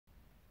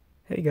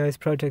Hey guys,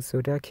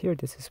 project-zodiac here.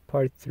 This is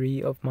part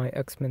 3 of my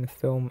X-Men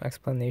film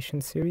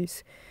explanation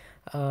series.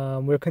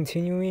 We're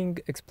continuing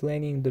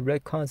explaining the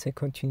retcons and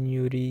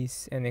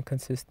continuities and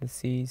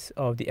inconsistencies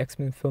of the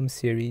X-Men film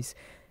series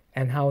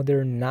and how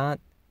they're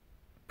not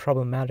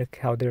problematic,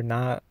 how they're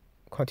not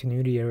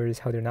continuity errors,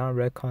 how they're not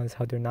retcons,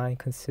 how they're not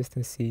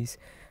inconsistencies,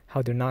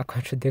 how they're not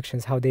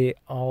contradictions, how they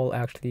all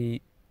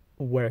actually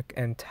work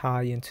and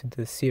tie into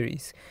the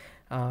series.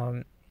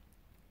 Um,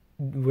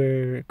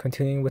 we're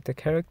continuing with the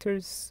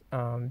characters.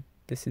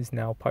 This is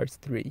now part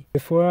 3.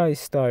 Before I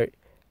start,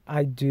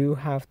 I do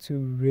have to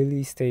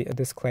really state a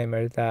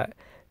disclaimer that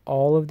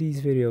all of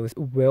these videos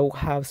will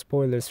have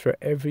spoilers for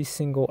every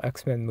single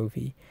X-Men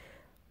movie,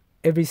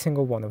 every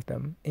single one of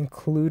them,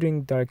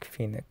 including Dark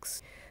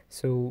Phoenix.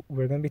 So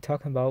we're going to be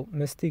talking about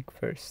Mystique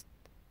first.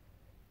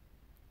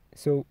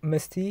 So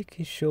Mystique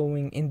is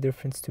showing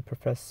indifference to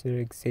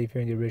Professor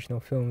Xavier in the original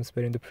films,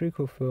 but in the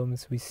prequel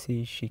films we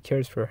see she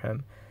cares for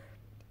him.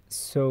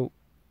 So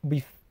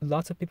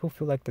lots of people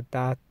feel like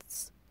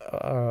that's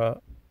a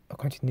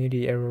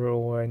continuity error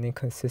or an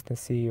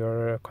inconsistency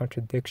or a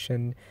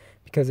contradiction,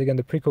 because again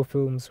the prequel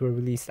films were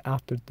released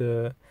after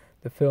the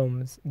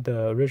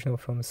original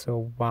films.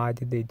 So why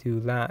did they do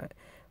that?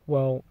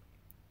 Well,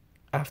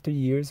 after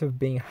years of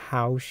being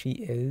how she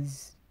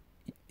is,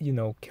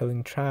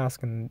 killing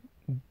Trask and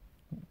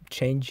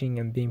changing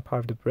and being part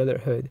of the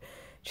Brotherhood,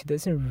 she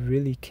doesn't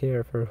really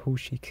care for who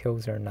she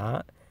kills or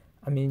not.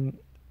 I mean,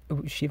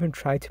 she even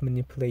tried to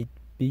manipulate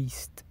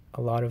Beast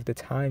a lot of the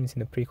times in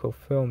the prequel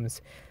films,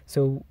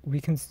 so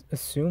we can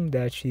assume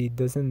that she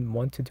doesn't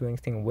want to do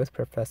anything with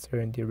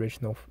Professor in the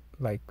original,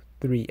 like,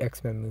 3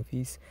 X-Men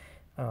movies,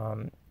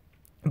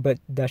 but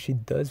that she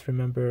does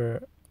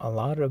remember a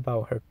lot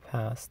about her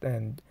past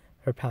and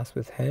her past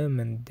with him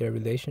and their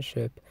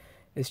relationship.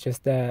 It's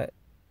just that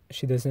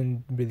she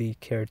doesn't really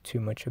care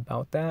too much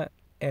about that.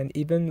 And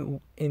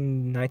even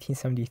in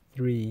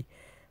 1973,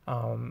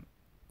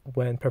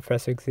 when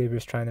Professor Xavier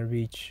is trying to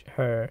reach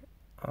her,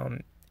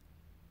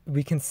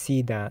 we can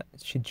see that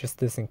she just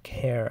doesn't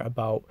care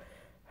about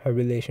her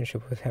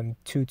relationship with him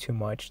too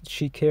much.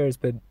 She cares,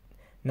 but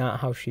not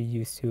how she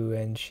used to,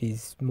 and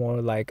she's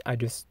more like, I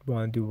just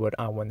want to do what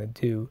I want to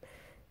do,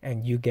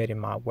 and you get in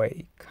my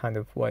way kind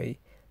of way.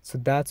 So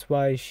that's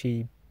why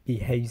she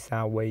behaves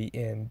that way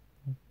in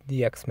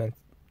the X-Men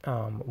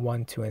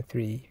 1, 2, and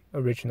 3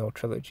 original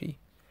trilogy.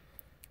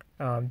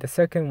 The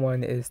second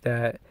one is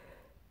that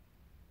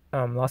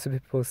lots of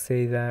people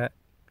say that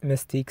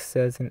Mystique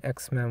says in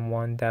X-Men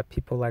 1 that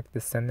people like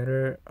the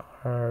Senator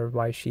are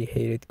why she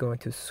hated going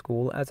to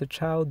school as a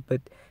child,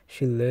 but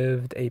she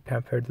lived a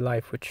pampered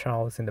life with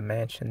Charles in the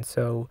mansion.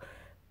 So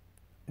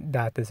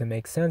that doesn't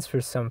make sense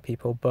for some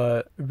people,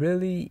 but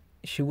really,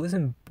 she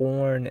wasn't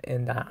born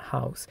in that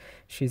house.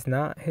 She's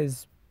not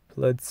his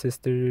blood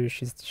sister.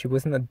 She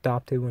wasn't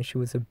adopted when she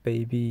was a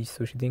baby,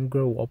 so she didn't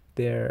grow up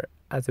there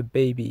as a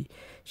baby.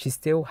 She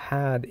still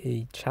had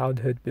a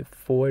childhood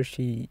before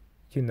she,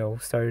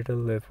 started to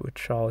live with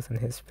Charles and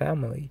his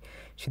family.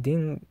 She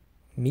didn't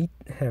meet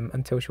him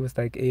until she was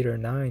like 8 or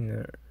 9,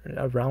 or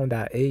around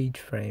that age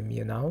frame.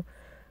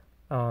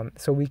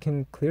 So we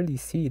can clearly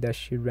see that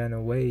she ran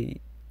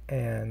away,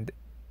 and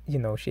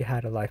she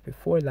had a life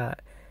before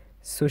that.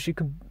 So she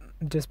could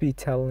just be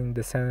telling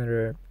the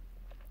Senator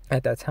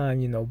at that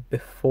time,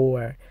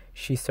 before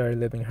she started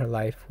living her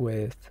life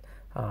with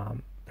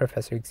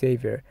Professor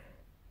Xavier,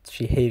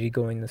 she hated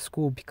going to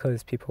school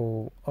because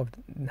people of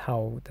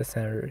how the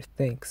Senator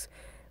thinks.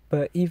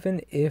 But even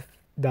if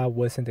that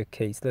wasn't the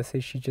case, let's say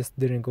she just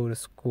didn't go to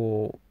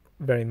school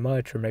very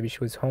much, or maybe she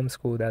was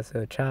homeschooled as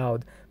a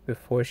child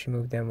before she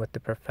moved in with the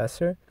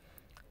professor,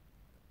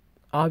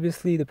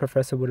 obviously the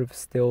professor would have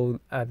still,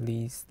 at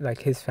least,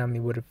 like, his family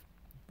would have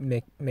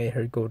made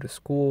her go to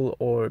school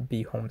or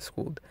be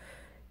homeschooled.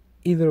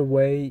 Either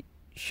way,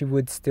 she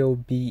would still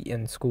be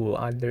in school,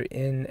 either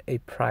in a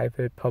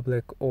private,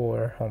 public,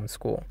 or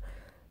homeschool.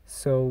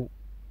 So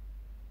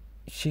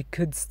she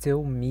could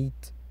still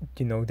meet,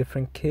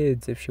 different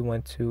kids if she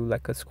went to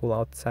like a school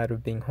outside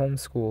of being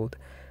homeschooled,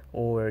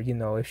 or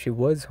if she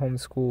was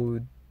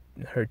homeschooled,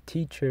 her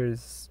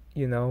teachers,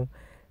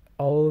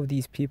 all of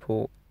these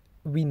people.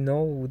 We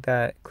know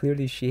that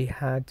clearly she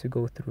had to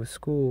go through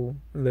school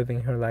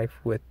living her life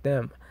with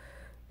them.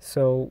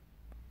 So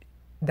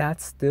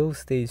that still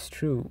stays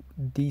true.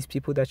 These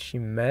people that she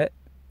met,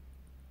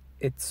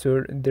 they're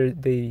sort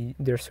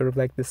of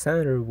like the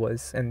Senator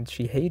was, and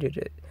she hated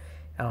it.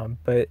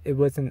 But it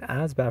wasn't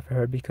as bad for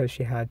her because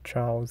she had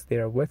Charles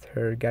there with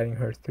her, guiding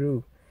her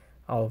through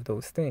all of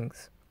those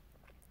things.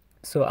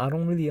 So I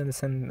don't really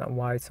understand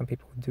why some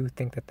people do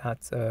think that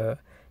that's a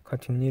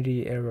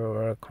continuity error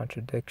or a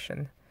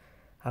contradiction.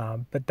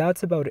 But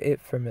that's about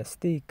it for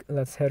Mystique.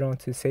 Let's head on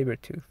to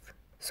Sabretooth.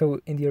 So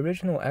in the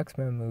original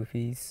X-Men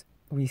movies,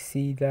 we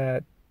see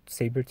that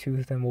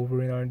Sabretooth and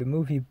Wolverine are in the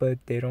movie, but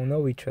they don't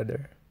know each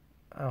other.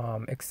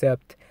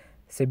 Except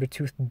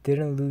Sabretooth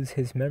didn't lose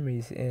his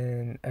memories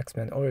in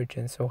X-Men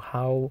Origins, so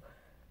how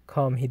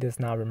come he does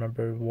not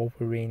remember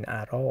Wolverine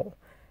at all?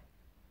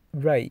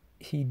 right,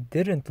 he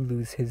didn't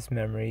lose his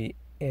memory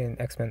in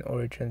X-Men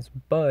Origins,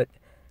 but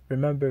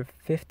remember,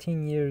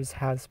 15 years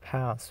has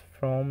passed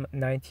from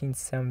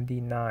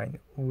 1979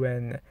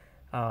 when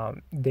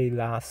they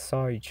last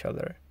saw each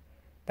other.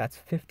 That's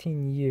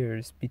 15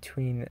 years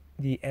between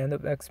the end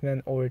of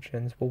X-Men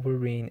Origins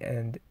Wolverine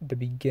and the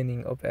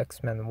beginning of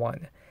X-Men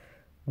 1.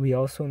 We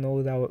also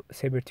know that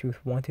Sabretooth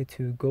wanted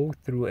to go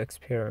through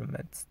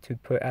experiments to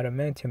put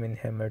adamantium in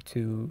him or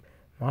to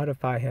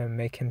modify him,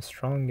 make him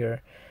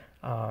stronger.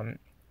 Um,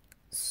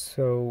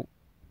 so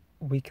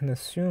we can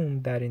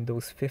assume that in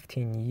those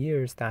 15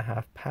 years that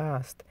have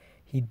passed,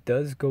 he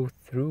does go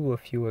through a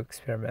few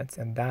experiments,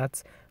 and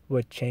that's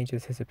what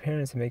changes his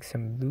appearance and makes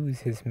him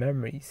lose his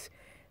memories.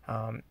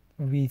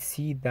 We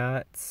see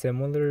that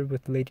similar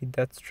with Lady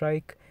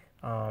Deathstrike.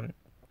 Um,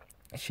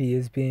 she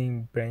is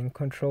being brain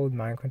controlled,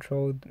 mind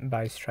controlled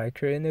by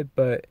Stryker in it,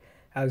 but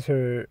as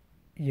her,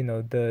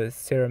 the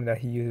serum that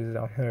he uses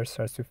on her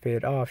starts to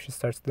fade off, she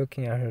starts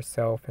looking at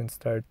herself and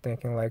start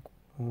thinking like,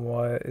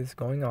 what is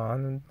going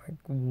on? Like,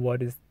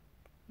 what is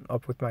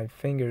up with my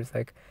fingers?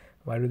 Like,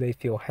 why do they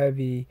feel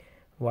heavy?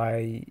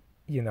 Why,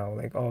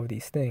 like all of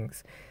these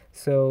things.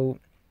 So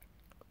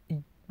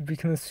we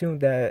can assume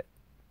that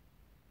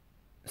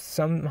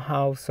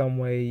somehow, some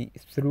way,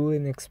 through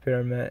an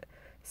experiment,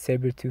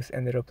 Sabretooth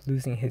ended up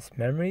losing his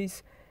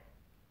memories,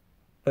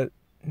 but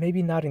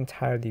maybe not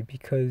entirely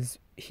because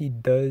he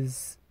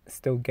does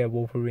still get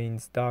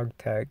Wolverine's dog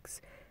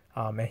tags,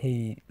 and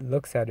he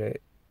looks at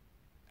it.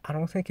 I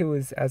don't think it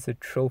was as a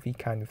trophy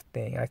kind of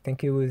thing. I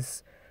think it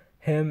was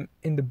him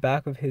in the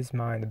back of his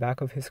mind, the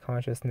back of his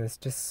consciousness,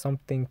 just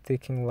something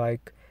thinking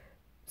like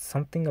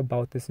something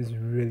about this is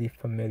really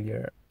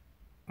familiar.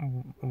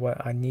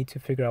 What I need to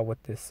figure out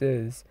what this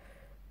is,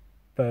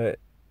 but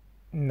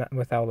not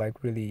without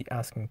like really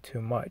asking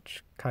too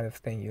much kind of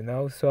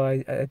thing. So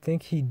I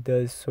think he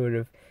does sort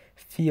of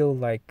feel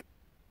like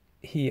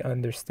he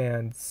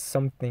understands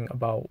something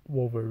about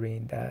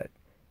Wolverine that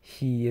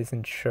he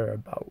isn't sure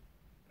about,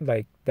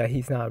 like that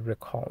he's not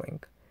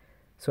recalling.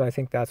 So I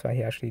think that's why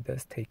he actually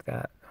does take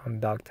that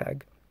dog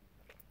tag.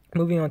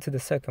 Moving on to the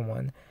second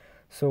one.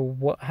 So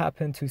what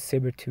happened to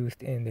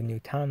Sabretooth in the new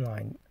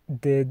timeline?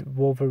 Did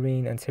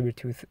Wolverine and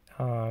Sabretooth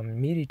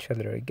meet each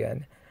other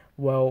again?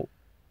 Well,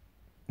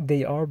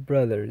 they are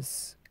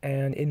brothers,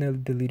 and in a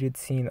deleted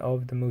scene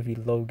of the movie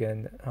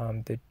Logan,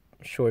 the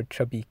short,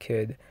 chubby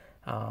kid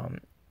um,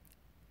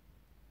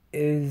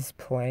 is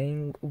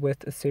playing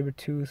with a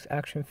Sabretooth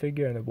action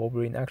figure and a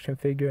Wolverine action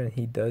figure, and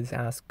he does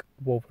ask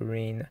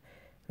Wolverine,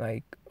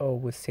 like, oh,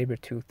 was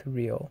Sabretooth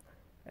real?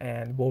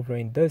 And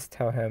Wolverine does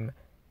tell him,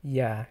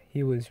 yeah,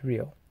 he was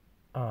real.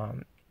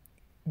 Um,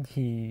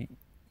 we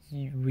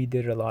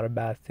did a lot of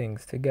bad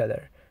things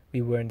together.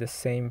 We were in the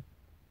same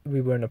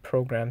we were in a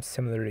program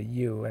similar to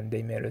you, and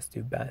they made us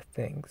do bad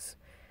things.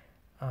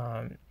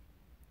 Um,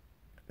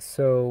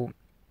 so,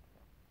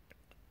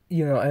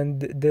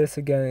 and this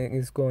again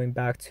is going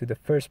back to the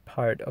first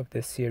part of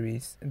this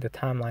series, the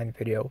timeline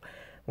video,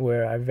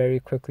 where I very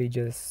quickly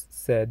just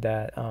said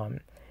that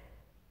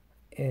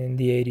in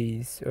the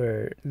 80s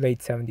or late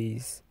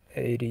 70s,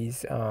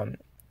 80s,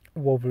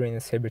 Wolverine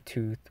and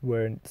Sabretooth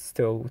were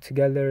still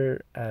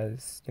together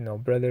as,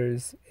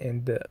 brothers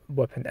in the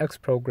Weapon X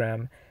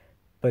program,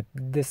 but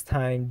this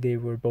time they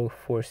were both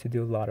forced to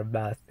do a lot of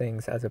bad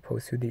things as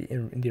opposed to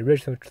in the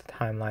original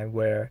timeline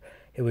where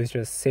it was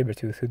just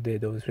Sabretooth who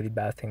did those really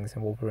bad things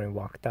and Wolverine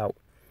walked out.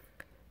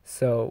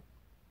 So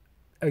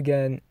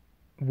again,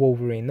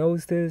 Wolverine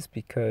knows this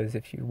because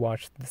if you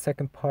watch the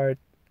second part,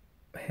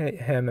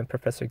 him and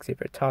Professor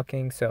Xavier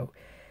talking. So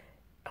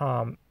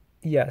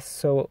yes,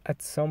 so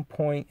at some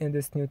point in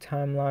this new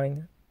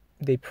timeline,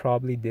 they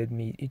probably did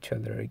meet each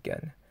other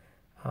again.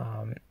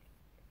 Um,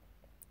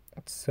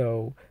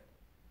 so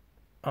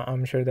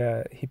I'm sure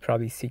that he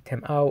probably seeked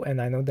him out,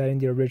 and I know that in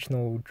the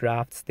original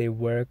drafts they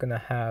were gonna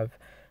have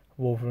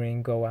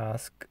Wolverine go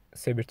ask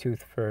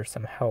Sabretooth for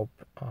some help,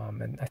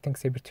 and I think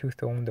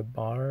Sabretooth owned a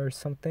bar or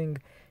something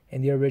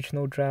in the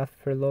original draft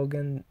for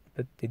Logan,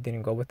 but they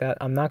didn't go with that.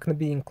 I'm not gonna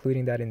be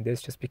including that in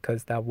this just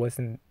because that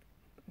wasn't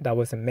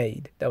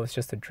made. That was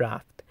just a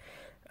draft.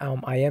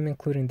 I am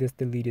including this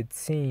deleted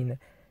scene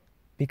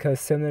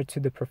because similar to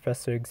the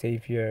Professor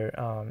Xavier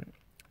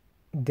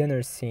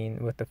dinner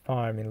scene with the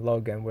farm in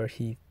Logan where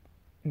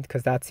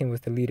because that scene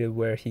was deleted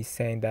where he's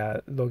saying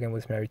that Logan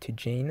was married to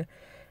Jean,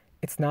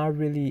 it's not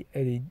really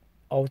a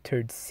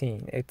altered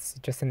scene. It's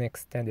just an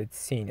extended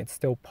scene. It's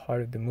still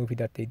part of the movie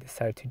that they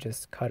decided to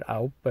just cut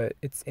out, but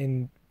it's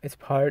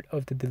part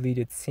of the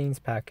deleted scenes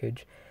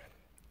package,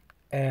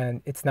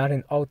 and it's not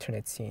an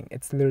alternate scene.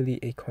 It's literally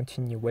a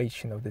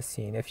continuation of the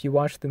scene. If you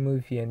watch the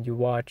movie and you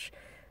watch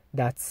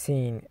that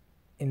scene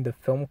in the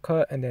film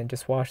cut and then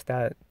just watch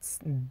that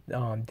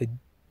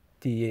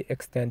the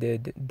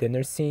extended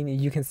dinner scene,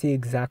 you can see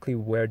exactly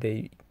where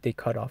they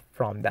cut off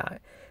from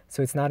that.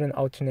 So it's not an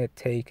alternate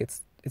take.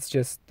 It's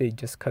just they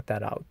just cut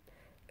that out.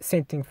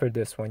 Same thing for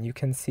this one. You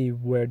can see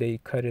where they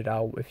cut it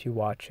out if you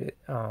watch it.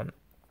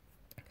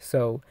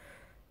 So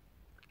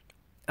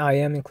I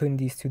am including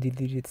these two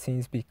deleted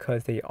scenes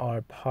because they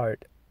are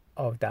part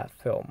of that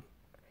film.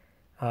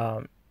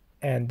 Um,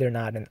 and they're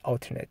not an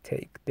alternate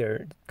take.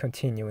 They're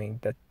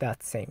continuing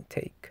that same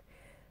take.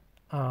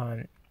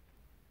 Um,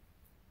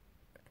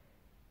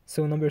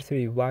 so number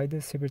three, why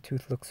does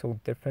Sabretooth look so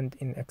different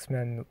in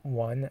X-Men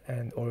 1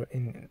 and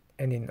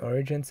in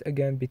Origins?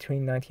 Again,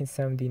 between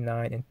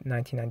 1979 and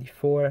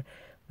 1994,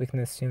 we can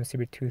assume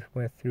Sabretooth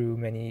went through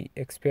many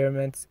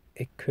experiments.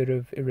 It could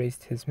have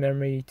erased his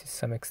memory to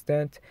some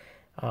extent.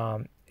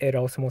 It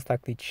also most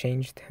likely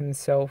changed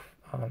himself,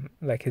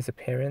 like his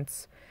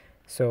appearance.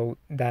 So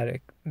that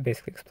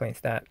basically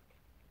explains that.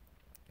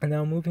 And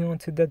now moving on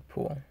to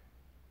Deadpool.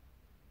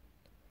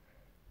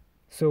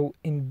 So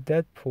in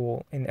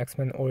Deadpool, in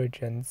X-Men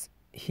Origins,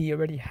 he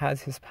already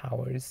has his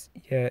powers,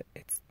 yet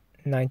it's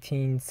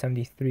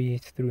 1973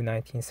 through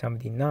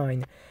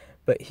 1979,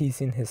 but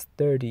he's in his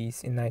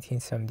 30s in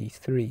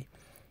 1973.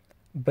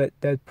 But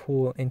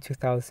Deadpool in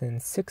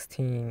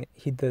 2016,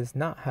 he does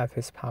not have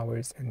his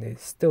powers and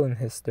is still in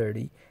his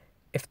 30s.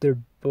 If they're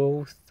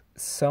both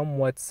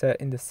somewhat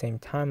set in the same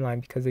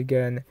timeline, because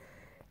again,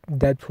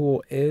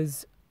 Deadpool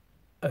is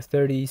a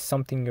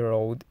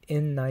 30-something-year-old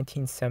in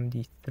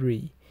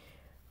 1973.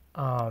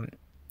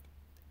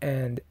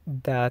 And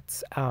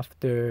that's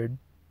after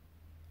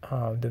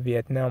the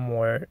Vietnam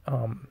War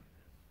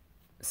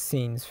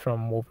scenes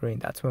from Wolverine.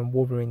 That's when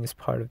Wolverine is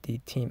part of the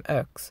Team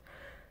X.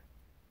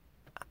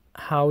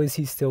 How is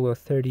he still a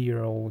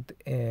 30-year-old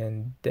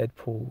in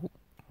Deadpool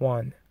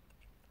 1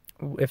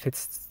 if it's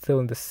still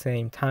in the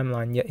same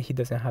timeline, yet he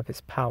doesn't have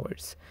his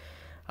powers?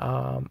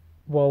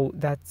 Well,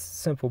 that's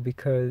simple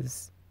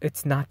because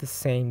it's not the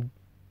same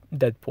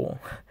Deadpool.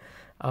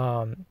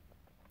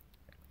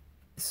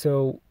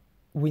 So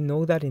we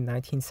know that in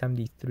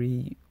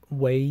 1973,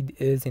 Wade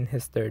is in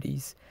his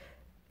 30s.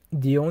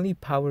 The only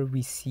power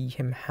we see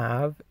him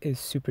have is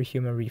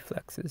superhuman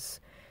reflexes.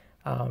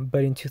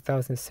 But in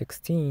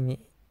 2016,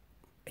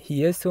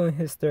 he is still in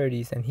his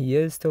 30s and he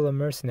is still a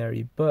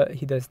mercenary, but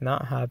he does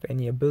not have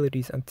any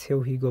abilities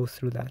until he goes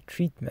through that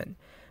treatment,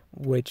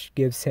 which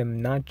gives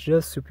him not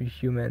just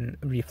superhuman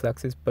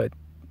reflexes, but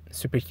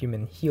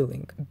superhuman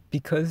healing.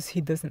 Because he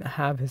doesn't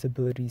have his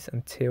abilities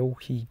until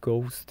he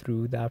goes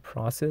through that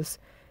process,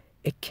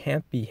 it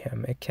can't be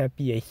him. It can't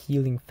be a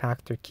healing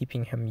factor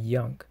keeping him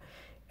young.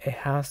 It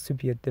has to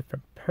be a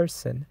different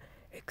person,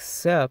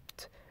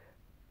 except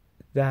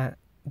that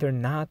they're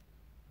not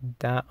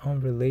that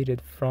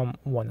unrelated from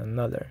one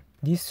another.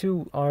 These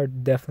two are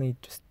definitely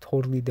just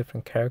totally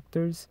different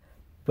characters,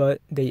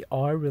 but they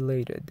are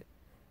related.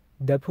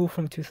 Deadpool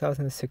from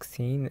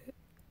 2016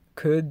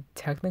 could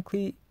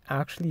technically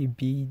actually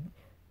be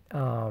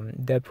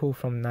Deadpool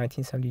from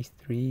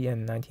 1973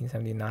 and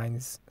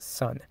 1979's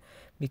son,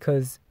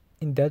 because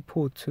in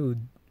Deadpool 2,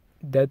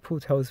 Deadpool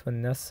tells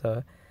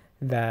Vanessa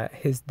that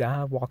his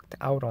dad walked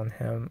out on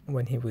him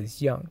when he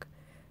was young,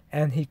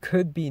 and he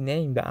could be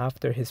named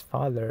after his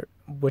father,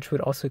 which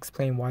would also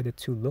explain why the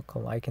two look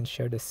alike and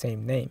share the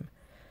same name.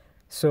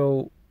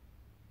 So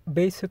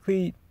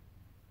basically,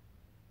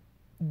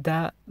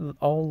 that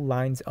all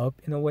lines up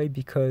in a way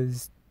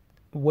because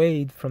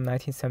Wade from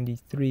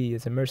 1973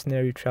 is a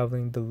mercenary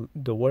traveling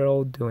the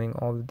world doing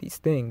all of these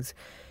things.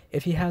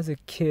 If he has a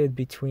kid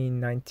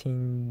between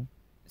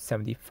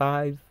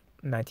 1975,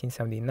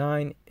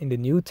 1979 in the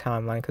new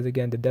timeline, because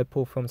again the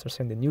Deadpool films are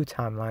set in the new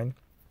timeline,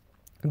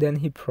 then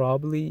he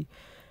probably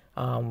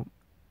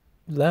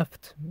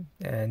left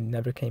and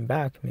never came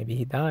back. Maybe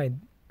he died.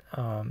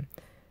 And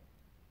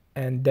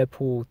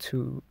Deadpool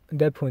in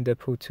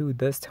Deadpool 2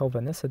 does tell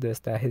Vanessa this,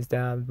 that his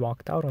dad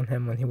walked out on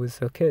him when he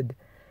was a kid.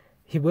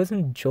 He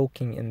wasn't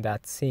joking in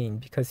that scene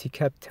because he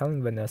kept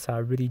telling Vanessa, I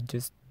really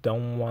just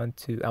don't want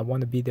to, I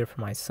want to be there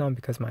for my son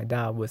because my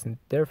dad wasn't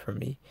there for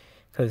me,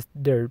 because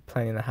they're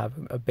planning to have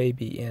a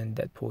baby in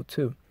Deadpool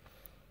 2.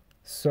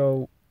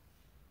 So,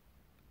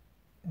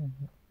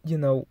 you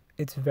know,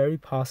 it's very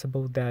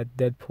possible that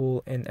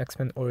Deadpool in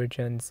X-Men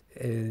Origins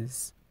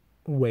is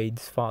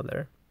Wade's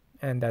father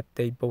and that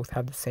they both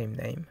have the same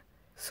name.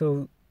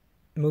 So,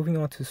 moving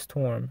on to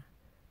Storm.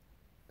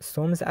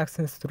 Storm's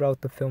accents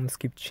throughout the films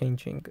keep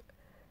changing.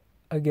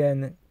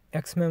 Again,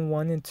 X-Men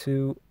 1 and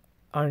 2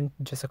 aren't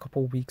just a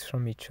couple weeks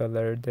from each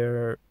other.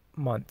 They're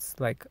months,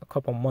 like a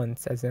couple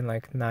months, as in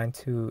like 9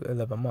 to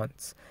 11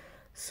 months.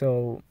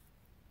 So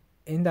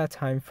in that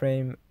time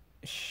frame,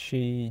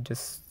 she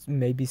just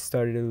maybe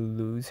started to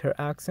lose her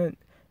accent.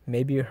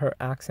 Maybe her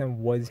accent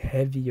was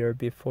heavier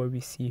before we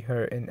see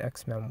her in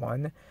X-Men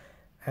 1.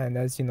 And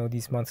as you know,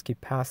 these months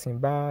keep passing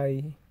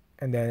by,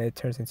 and then it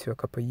turns into a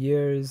couple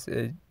years.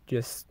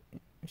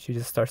 She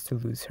just starts to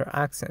lose her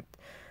accent.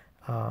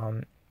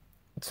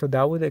 So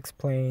that would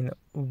explain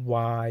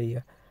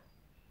why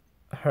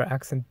her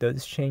accent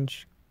does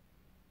change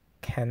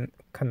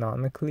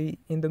canonically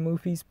in the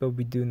movies, but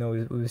we do know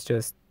it was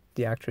just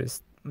the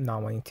actress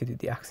not wanting to do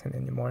the accent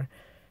anymore.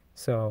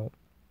 So,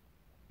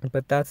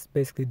 but that's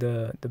basically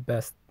the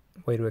best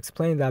way to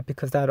explain that,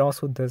 because that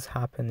also does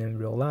happen in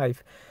real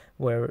life,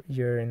 where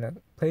you're in a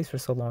place for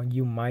so long,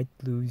 you might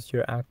lose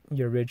your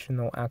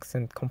original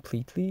accent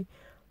completely,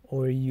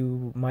 or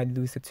you might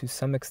lose it to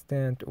some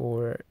extent,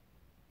 or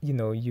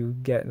you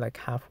get like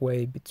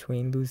halfway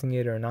between losing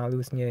it or not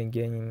losing it and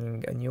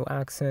gaining a new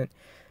accent.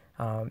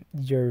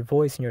 Your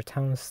voice and your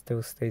tone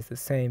still stays the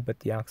same, but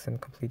the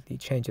accent completely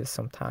changes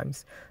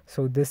sometimes.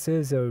 So this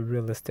is a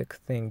realistic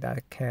thing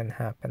that can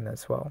happen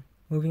as well.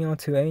 Moving on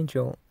to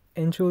Angel.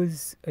 Angel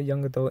is a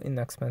young adult in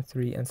X-Men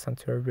 3 and son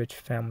to a rich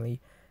family,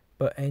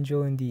 but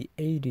Angel in the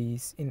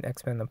 80s in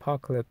X-Men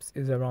Apocalypse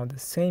is around the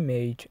same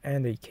age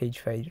and a cage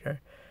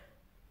fighter.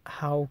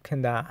 How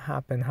can that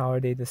happen? How are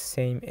they the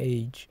same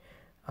age,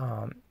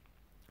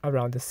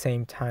 around the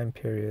same time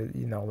period,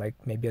 like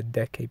maybe a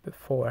decade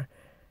before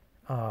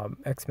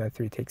X-Men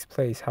 3 takes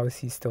place? How is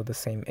he still the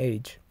same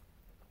age?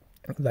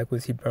 Like,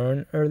 was he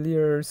born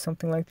earlier or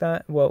something like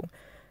that? Well,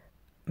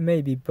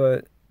 maybe,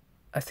 but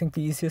I think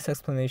the easiest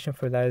explanation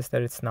for that is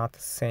that it's not the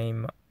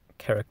same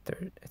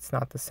character. It's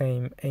not the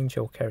same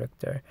Angel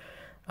character.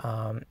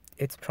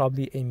 It's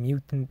probably a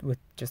mutant with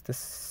just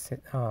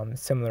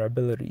similar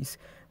abilities.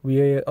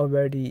 We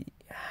already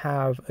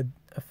have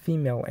a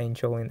female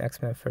Angel in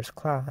X-Men First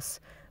Class,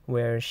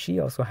 where she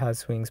also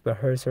has wings, but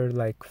hers are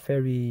like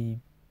fairy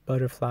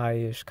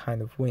butterfly-ish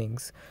kind of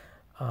wings,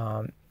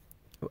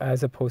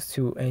 as opposed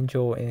to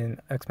Angel in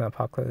X-Men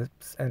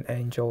Apocalypse and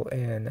Angel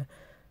in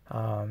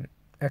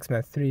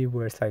X-Men 3,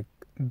 where it's like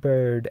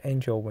bird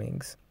angel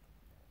wings.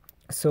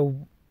 So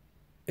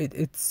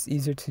it's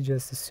easier to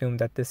just assume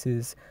that this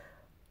is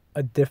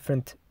a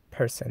different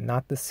person,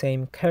 not the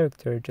same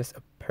character, just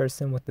a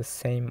person with the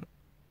same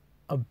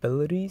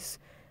abilities,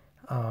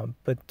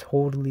 but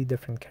totally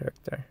different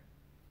character.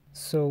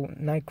 So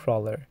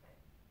Nightcrawler.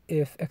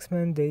 If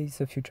X-Men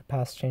Days of Future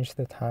Past changed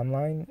the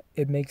timeline,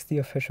 it makes the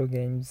official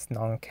games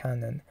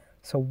non-canon.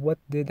 So what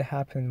did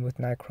happen with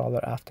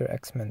Nightcrawler after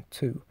X-Men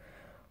 2?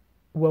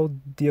 Well,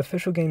 the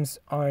official games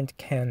aren't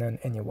canon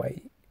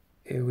anyway.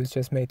 It was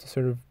just made to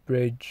sort of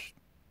bridge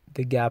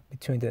the gap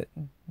between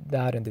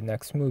that and the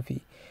next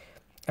movie.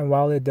 And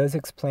while it does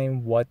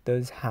explain what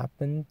does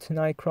happen to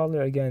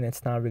Nightcrawler, again,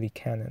 it's not really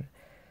canon.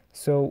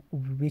 So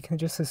we can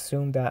just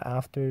assume that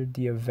after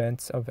the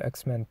events of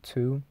X-Men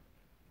 2,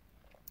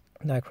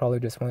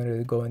 Nightcrawler just wanted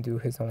to go and do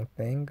his own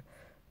thing,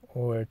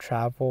 or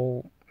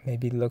travel,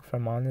 maybe look for a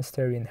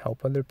monastery and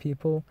help other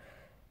people.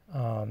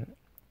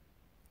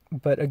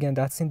 But again,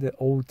 that's in the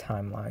old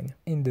timeline.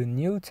 In the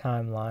new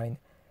timeline,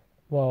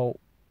 well,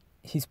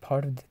 he's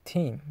part of the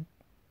team.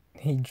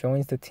 He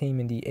joins the team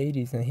in the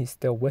 80s and he's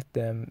still with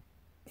them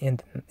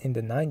in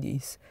the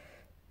 90s.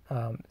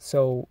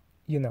 So,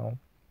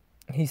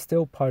 he's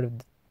still part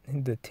of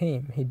the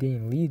team. He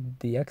didn't lead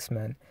the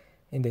X-Men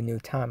in the new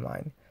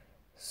timeline.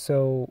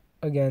 So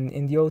again,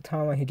 in the old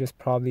timeline, he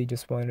probably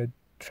just wanted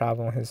to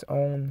travel on his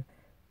own.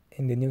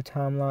 In the new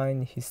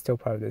timeline, he's still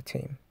part of the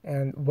team.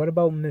 And what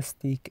about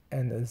Mystique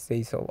and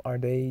Azazel? Are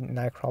they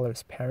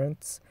Nightcrawler's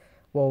parents?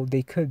 Well,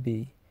 they could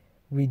be.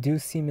 We do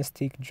see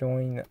Mystique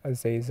join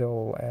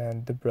Azazel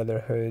and the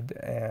Brotherhood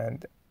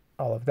and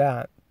all of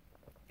that.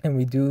 And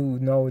we do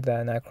know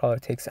that Nightcrawler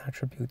takes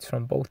attributes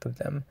from both of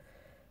them.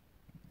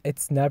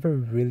 It's never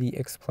really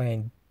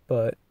explained,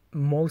 but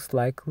most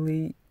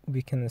likely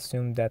we can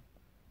assume that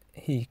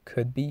he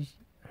could be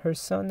her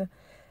son.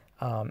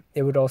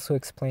 It would also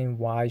explain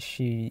why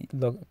she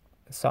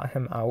sought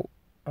him out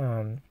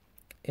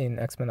in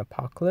X-Men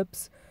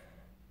Apocalypse.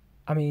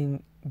 I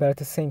mean, but at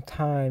the same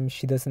time,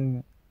 she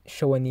doesn't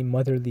show any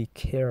motherly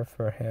care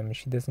for him.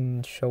 She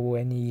doesn't show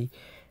any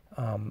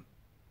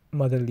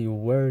motherly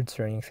words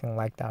or anything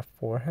like that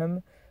for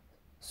him.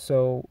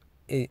 So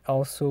it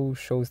also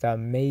shows that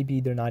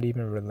maybe they're not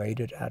even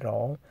related at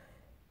all.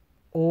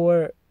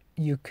 Or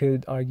you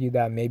could argue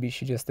that maybe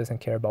she just doesn't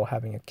care about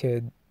having a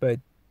kid, but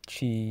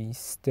she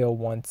still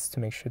wants to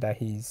make sure that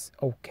he's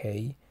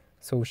okay.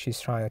 So she's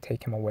trying to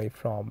take him away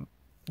from,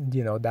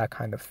 that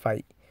kind of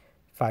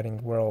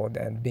fighting world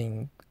and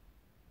being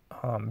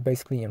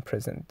basically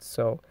imprisoned.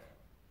 So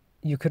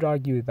you could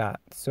argue that.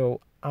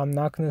 So I'm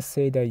not going to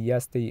say that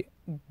yes,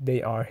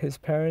 they are his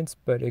parents,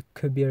 but it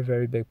could be a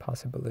very big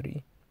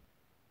possibility.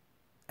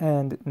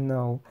 And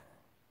no,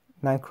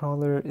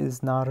 Nightcrawler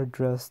is not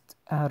addressed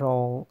at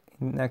all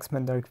in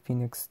X-Men Dark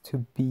Phoenix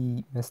to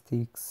be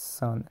Mystique's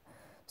son.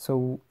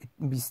 So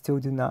we still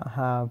do not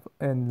have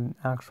an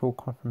actual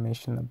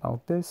confirmation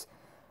about this,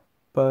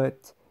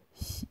 but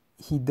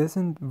he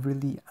doesn't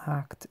really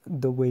act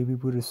the way we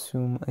would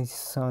assume a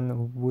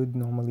son would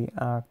normally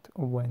act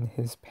when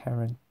his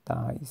parent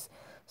dies.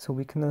 So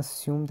we can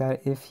assume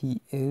that if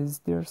he is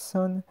their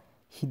son,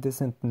 he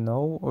doesn't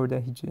know, or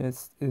that he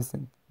just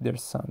isn't their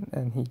son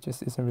and he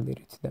just isn't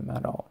related to them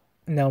at all.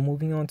 Now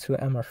moving on to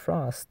Emma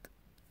Frost.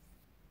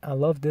 I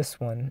love this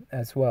one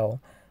as well.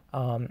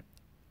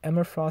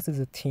 Emma Frost is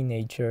a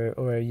teenager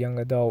or a young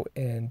adult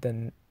in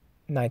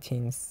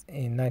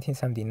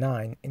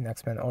 1979 in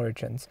X-Men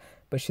Origins,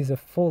 but she's a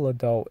full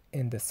adult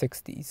in the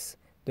 60s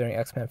during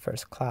X-Men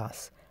First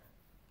Class.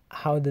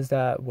 How does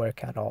that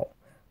work at all?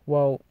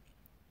 Well,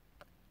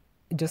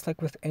 just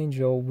like with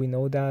Angel, we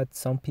know that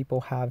some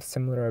people have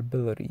similar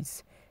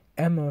abilities.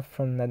 Emma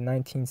from the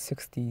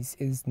 1960s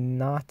is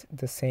not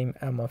the same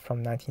Emma from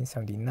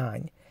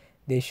 1979.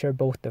 They share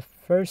both the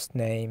first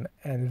name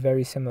and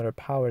very similar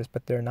powers,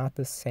 but they're not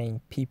the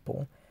same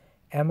people.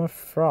 Emma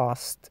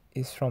Frost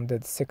is from the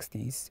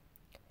 60s,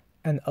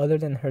 and other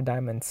than her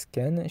diamond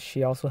skin,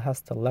 she also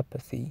has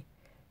telepathy.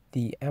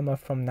 The Emma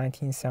from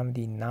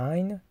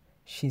 1979,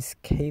 she's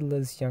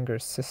Kayla's younger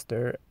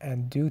sister,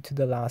 and due to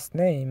the last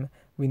name,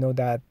 we know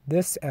that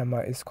this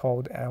Emma is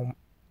called Emma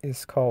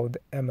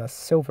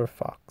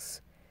Silverfox.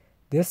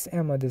 This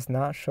Emma does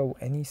not show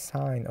any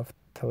sign of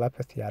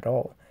telepathy at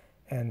all,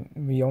 and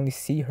we only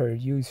see her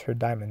use her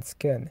diamond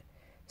skin.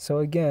 So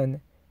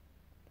again,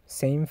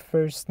 same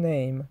first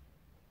name,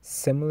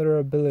 similar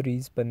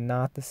abilities, but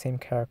not the same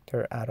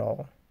character at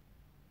all.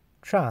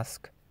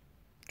 Trask.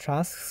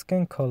 Trask's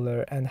skin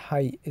color and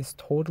height is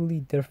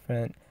totally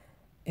different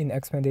in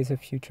X-Men Days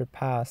of Future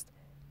Past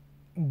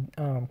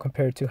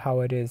compared to how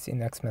it is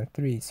in X-Men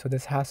 3. So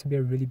this has to be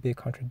a really big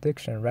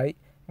contradiction, right?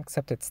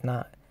 Except it's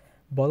not.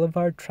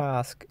 Boulevard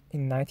Trask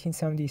in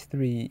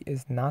 1973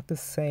 is not the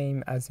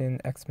same as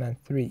in X-Men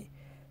 3.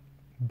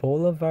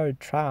 Boulevard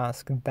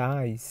Trask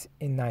dies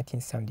in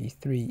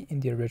 1973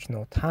 in the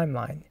original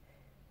timeline.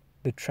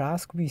 The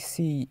Trask we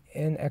see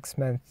in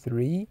X-Men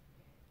 3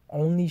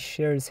 only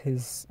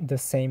shares the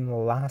same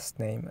last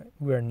name.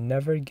 We're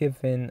never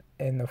given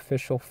an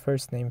official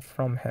first name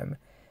from him.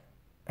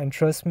 And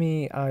trust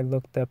me, I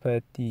looked up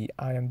at the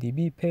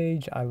IMDb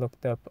page, I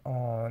looked up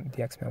on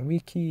the X-Men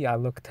Wiki, I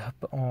looked up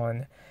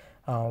on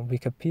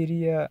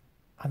Wikipedia,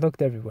 I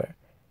looked everywhere.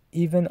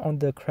 Even on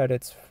the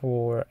credits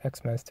for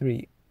X-Men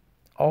 3,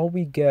 all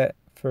we get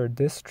for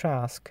this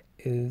Trask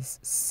is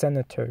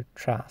Senator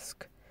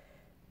Trask.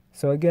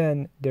 So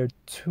again, they're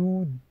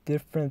two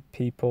different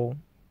people.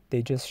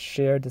 They just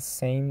share the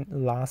same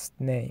last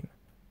name,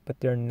 but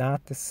they're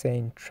not the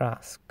same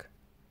Trask.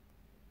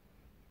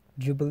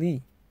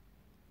 Jubilee.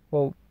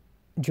 Well,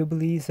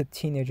 Jubilee is a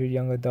teenager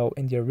young adult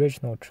in the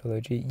original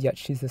trilogy, yet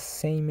she's the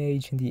same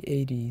age in the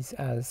 80s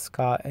as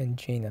Scott and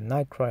Jean and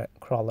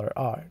Nightcrawler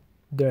are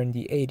during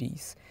the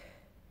 80s.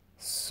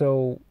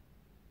 So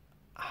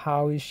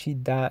how is she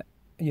that,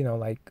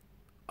 like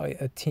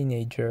a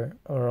teenager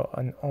or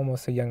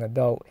almost a young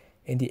adult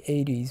in the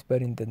 80s,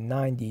 but in the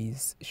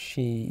 90s,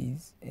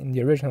 she's, in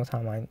the original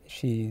timeline,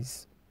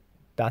 she's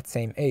that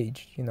same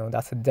age,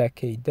 that's a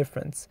decade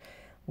difference.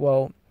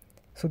 Well,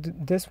 so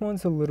this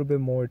one's a little bit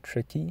more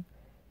tricky,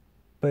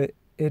 but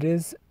it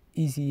is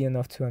easy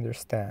enough to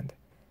understand.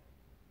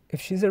 If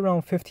she's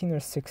around 15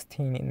 or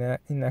 16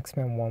 in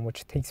X-Men 1,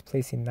 which takes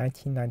place in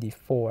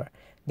 1994,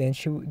 then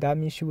that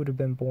means she would have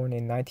been born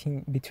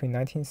between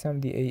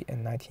 1978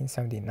 and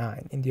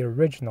 1979 in the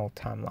original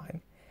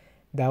timeline.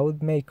 That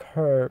would make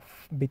her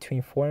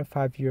between 4 and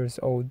 5 years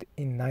old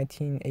in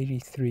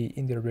 1983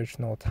 in the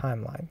original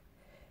timeline.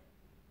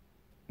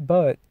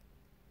 But,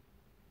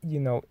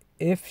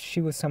 if she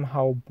was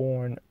somehow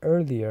born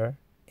earlier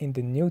in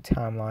the new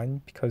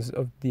timeline because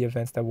of the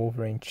events that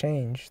Wolverine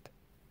changed,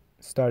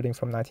 starting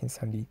from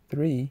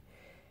 1973,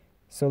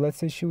 so let's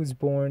say she was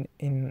born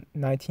in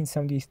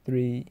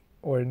 1973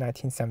 or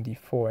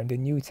 1974 in the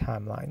new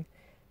timeline,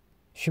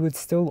 she would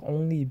still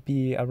only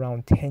be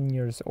around 10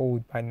 years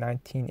old by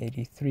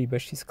 1983,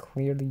 but she's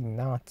clearly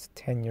not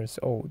 10 years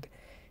old.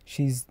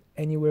 She's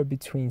anywhere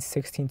between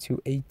 16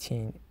 to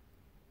 18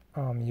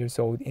 years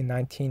old in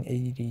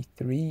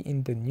 1983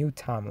 in the new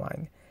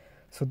timeline.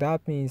 So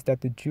that means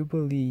that the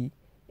Jubilee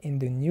in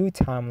the new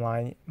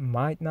timeline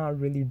might not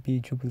really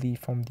be Jubilee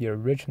from the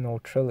original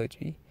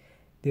trilogy.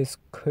 This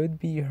could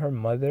be her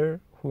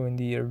mother, who in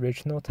the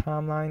original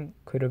timeline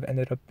could have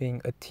ended up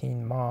being a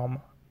teen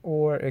mom,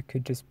 or it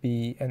could just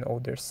be an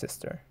older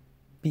sister.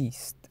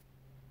 Beast.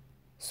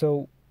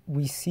 So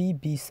we see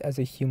Beast as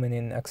a human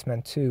in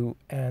X-Men 2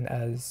 and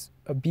as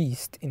a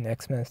beast in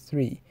X-Men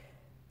 3.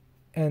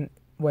 And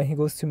when he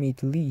goes to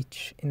meet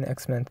Leech in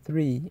X-Men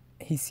 3,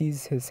 he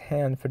sees his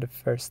hand for the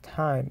first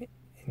time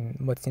in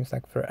what seems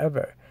like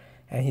forever,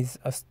 and he's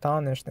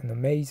astonished and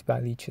amazed by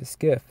Leech's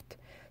gift.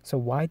 So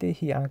why did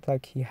he act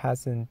like he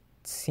hasn't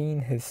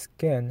seen his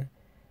skin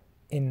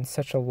in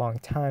such a long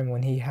time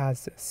when he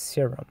has a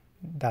serum?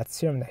 That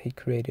serum that he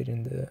created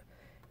in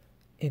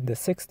the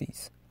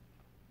 60s.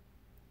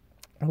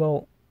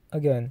 Well,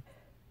 again,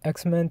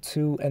 X-Men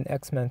 2 and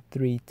X-Men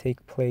 3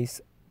 take place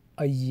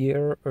a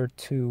year or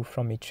two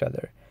from each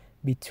other.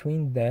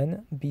 Between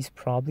then, Beast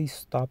probably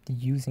stopped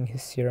using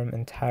his serum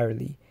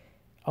entirely.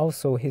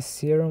 Also, his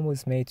serum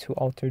was made to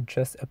alter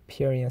just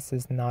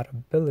appearances, not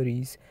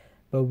abilities,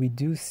 but we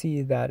do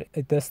see that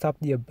it does stop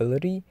the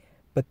ability,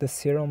 but the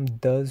serum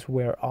does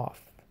wear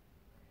off,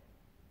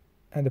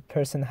 and the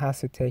person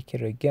has to take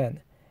it again.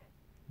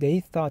 They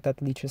thought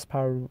that Leech's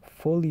power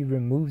fully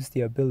removes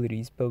the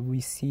abilities, but we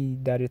see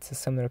that it's a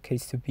similar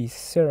case to Beast's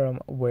serum,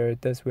 where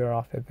it does wear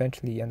off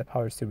eventually and the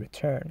powers to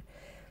return.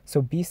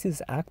 So Beast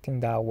is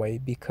acting that way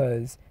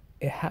because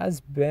it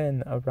has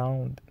been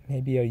around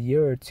maybe a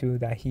year or two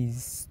that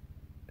he's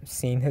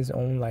seen his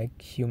own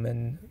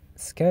human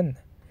skin,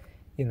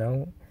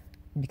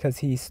 because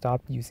he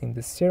stopped using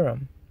the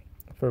serum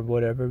for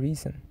whatever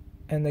reason.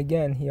 And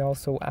again, he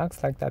also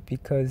acts like that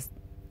because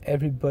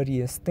everybody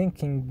is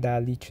thinking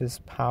that Leech's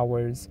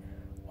powers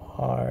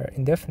are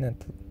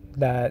indefinite,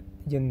 that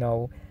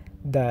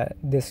that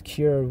this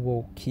cure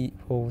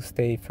will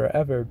stay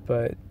forever,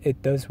 but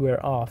it does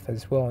wear off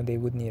as well, and they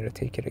would need to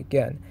take it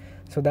again.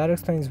 So that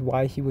explains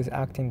why he was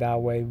acting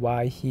that way,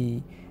 why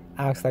he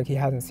acts like he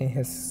hasn't seen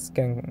his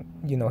skin,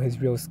 his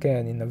real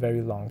skin, in a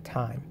very long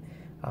time.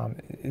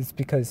 It's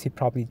because he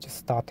probably just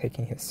stopped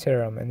taking his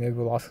serum, and it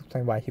will also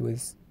explain why he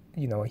was,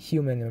 a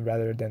human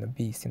rather than a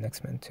beast in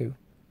X-Men 2.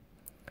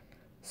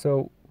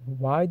 So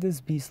why does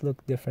Beast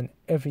look different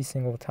every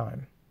single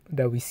time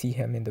that we see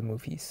him in the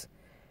movies?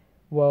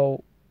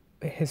 Well,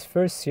 his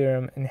first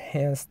serum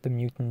enhanced the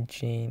mutant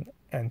gene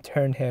and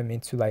turned him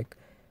into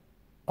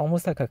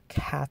almost like a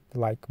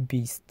cat-like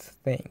beast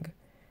thing.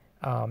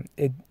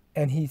 It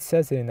and he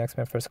says it in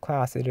X-Men First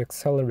Class. It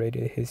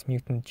accelerated his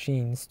mutant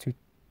genes to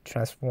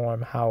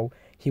transform how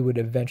he would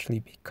eventually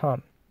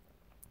become.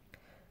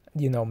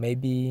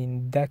 Maybe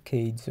in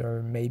decades,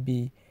 or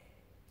maybe,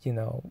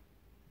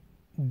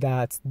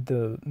 that's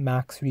the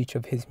max reach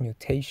of his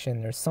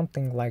mutation or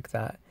something like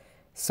that.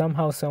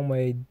 Somehow,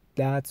 someway,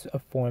 that's a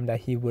form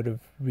that he would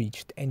have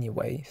reached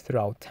anyway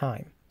throughout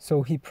time.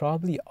 So he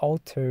probably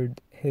altered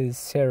his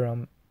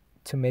serum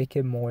to make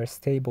it more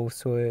stable,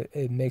 so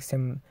it makes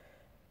him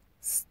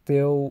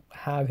still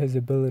have his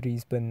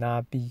abilities but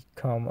not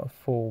become a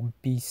full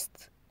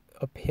beast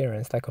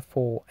appearance, like a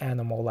full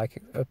animal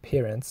like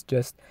appearance,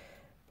 just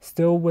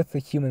still with the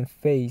human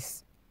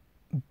face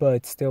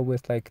but still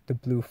with the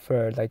blue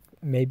fur.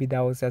 Maybe that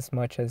was as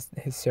much as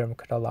his serum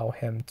could allow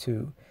him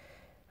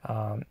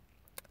um,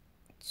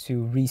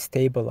 to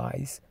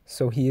restabilize,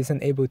 so he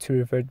isn't able to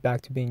revert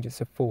back to being just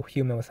a full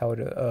human without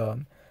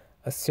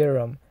a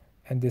serum.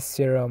 And this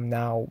serum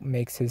now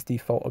makes his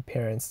default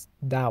appearance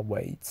that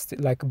way. It's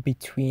like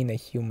between a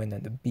human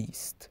and a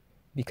beast,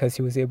 because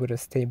he was able to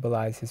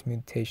stabilize his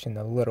mutation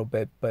a little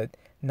bit, but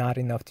not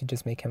enough to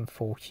just make him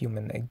full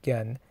human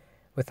again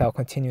without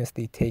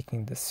continuously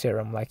taking the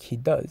serum like he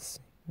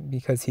does,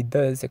 because he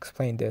does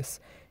explain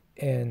this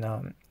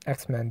in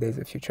X-Men Days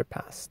of Future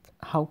Past.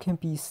 How can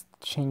Beast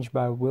change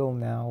by will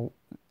now?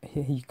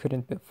 He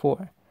couldn't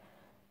before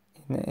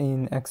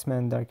in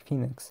X-Men Dark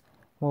Phoenix.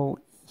 Well,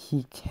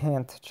 he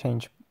can't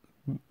change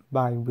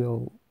by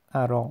will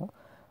at all.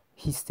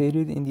 He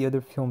stated in the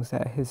other films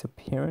that his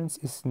appearance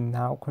is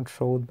now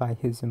controlled by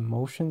his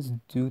emotions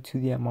due to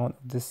the amount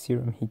of the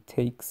serum he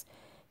takes.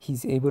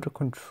 He's able to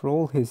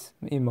control his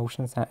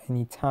emotions at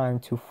any time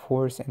to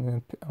force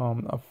an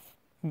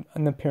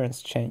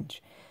appearance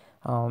change.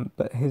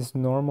 But his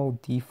normal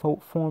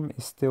default form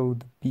is still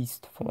the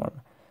beast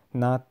form,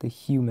 not the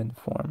human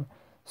form.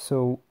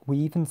 So we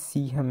even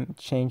see him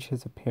change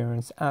his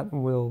appearance at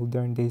will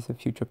during Days of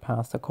Future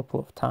Past a couple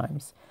of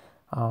times.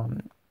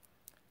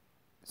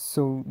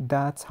 So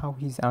that's how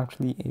he's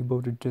actually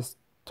able to just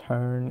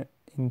turn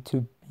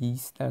into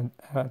beast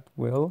at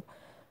will.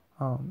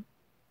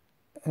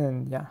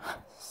 And yeah,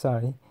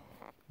 sorry.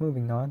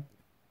 Moving on.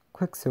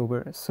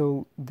 Quicksilver.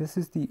 So this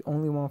is the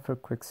only one for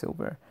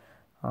Quicksilver.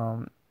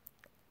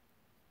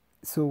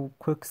 So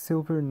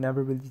Quicksilver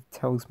never really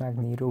tells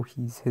Magneto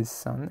he's his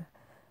son.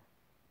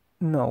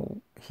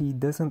 No, he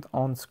doesn't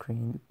on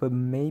screen, but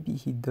maybe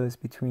he does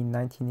between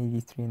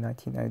 1983 and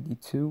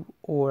 1992,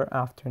 or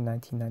after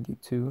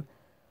 1992,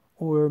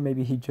 or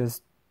maybe he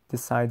just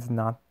decides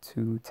not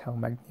to tell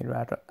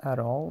Magneto at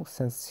all,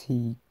 since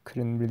he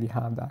couldn't really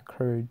have that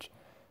courage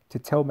to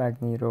tell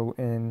Magneto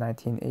in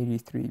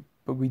 1983.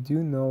 But we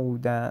do know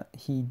that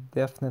he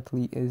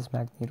definitely is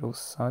Magneto's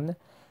son,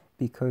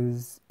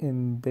 because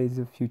in Days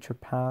of Future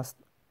Past,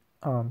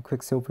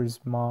 Quicksilver's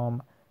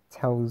mom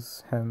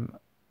tells him,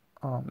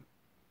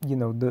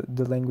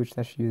 the language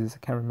that she uses.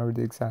 I can't remember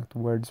the exact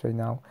words right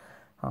now,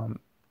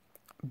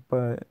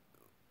 but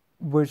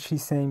what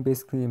she's saying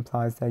basically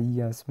implies that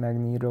yes,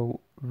 Magneto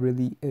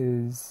really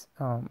is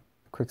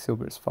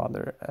Quicksilver's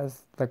father,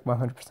 as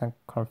 100%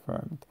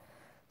 confirmed.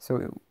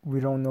 So we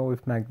don't know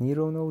if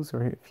Magneto knows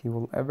or if he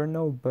will ever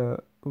know,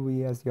 but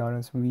we as the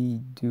audience,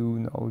 we do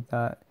know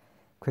that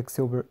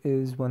Quicksilver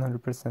is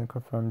 100%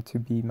 confirmed to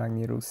be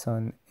Magneto's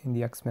son in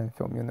the X-Men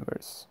film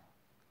universe.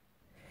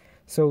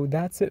 So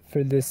that's it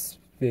for this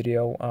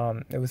video.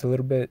 It was a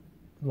little bit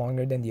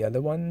longer than the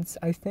other ones,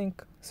 I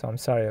think, so I'm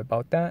sorry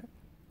about that.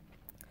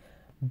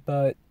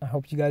 But I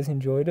hope you guys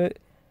enjoyed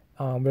it.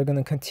 We're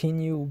gonna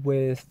continue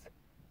with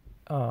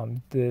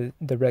the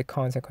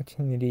retcons and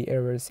continuity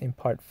errors in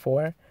part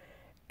 4,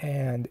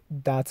 and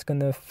that's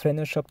gonna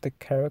finish up the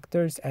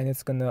characters, and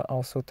it's gonna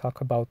also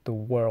talk about the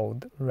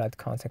world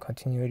retcons and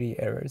continuity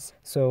errors.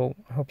 So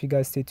I hope you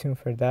guys stay tuned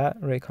for that.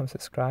 Rate, comment,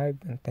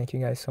 subscribe, and thank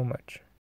you guys so much.